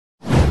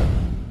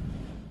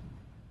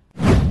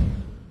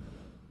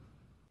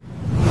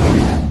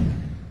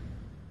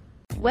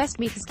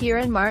Westmeath's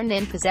Kieran Martin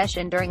in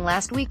possession during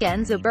last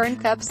weekend's Auburn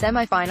Cup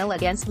semi-final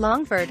against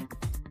Longford.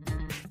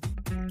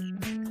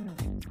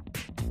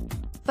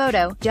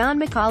 Photo, John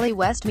McCauley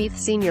Westmeath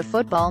Senior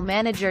Football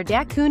Manager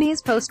Jack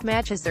Cooney's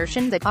post-match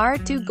assertion that our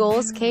two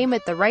goals came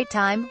at the right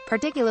time,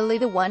 particularly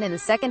the one in the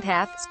second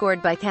half,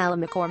 scored by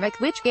Callum McCormack,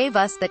 which gave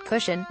us that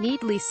cushion,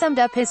 neatly summed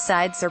up his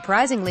side's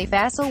surprisingly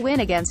facile win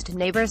against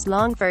neighbours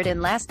Longford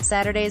in last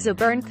Saturday's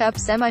Auburn Cup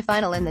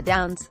semi-final in the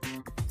Downs.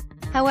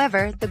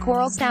 However, the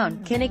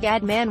Coralstown,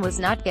 Kinneg man was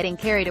not getting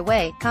carried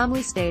away,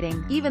 calmly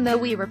stating, "Even though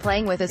we were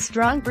playing with a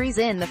strong breeze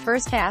in the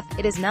first half,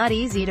 it is not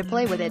easy to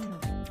play with it.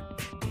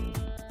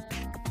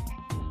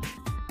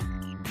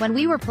 When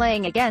we were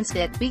playing against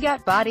it, we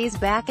got bodies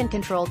back and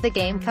controlled the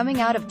game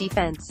coming out of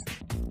defense.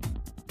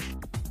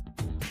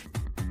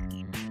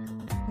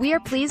 We are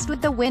pleased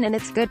with the win and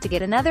it's good to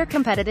get another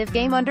competitive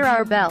game under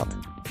our belt.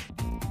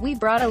 We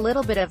brought a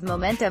little bit of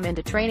momentum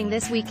into training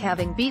this week,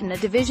 having beaten a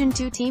Division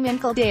 2 team in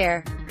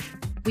Kildare.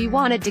 We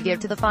wanted to give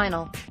to the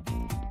final.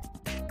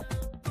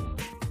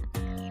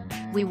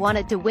 We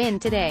wanted to win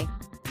today.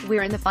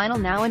 We're in the final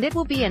now and it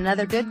will be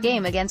another good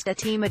game against a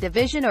team a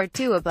division or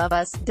two above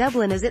us,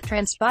 Dublin, as it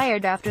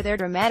transpired after their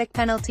dramatic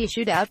penalty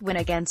shootout win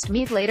against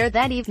Meath later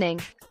that evening.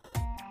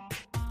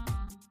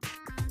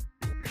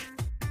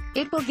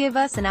 It will give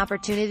us an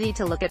opportunity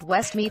to look at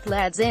Westmeath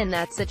lads in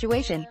that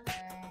situation."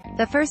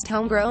 The first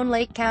homegrown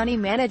Lake County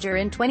manager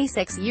in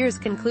 26 years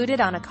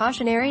concluded on a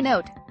cautionary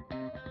note.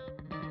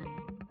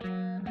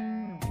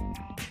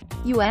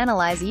 "You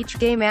analyze each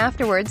game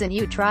afterwards and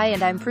you try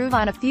and improve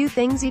on a few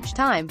things each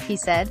time," he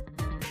said.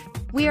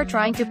 "We are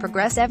trying to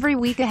progress every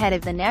week ahead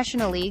of the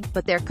National League,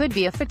 but there could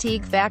be a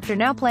fatigue factor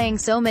now playing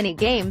so many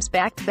games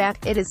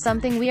back-to-back. It is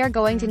something we are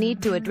going to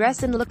need to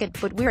address and look at,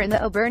 but we're in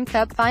the Auburn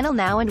Cup final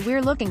now and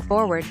we're looking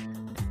forward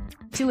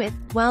to it."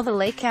 While the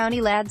Lake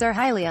County lads are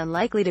highly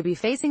unlikely to be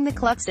facing the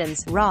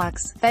Cluxtons,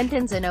 Rocks,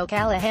 Fentons and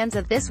O'Callaghan's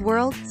of this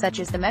world, such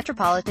as the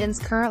Metropolitans'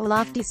 current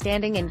lofty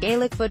standing in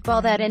Gaelic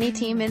football, that any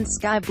team in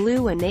Sky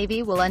Blue and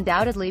Navy will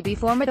undoubtedly be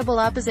formidable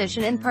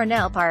opposition in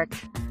Parnell Park.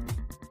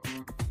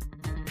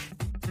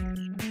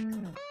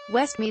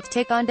 Westmeath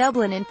take on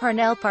Dublin in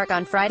Parnell Park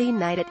on Friday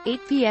night at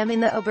 8 p.m.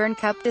 in the Auburn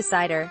Cup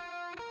decider.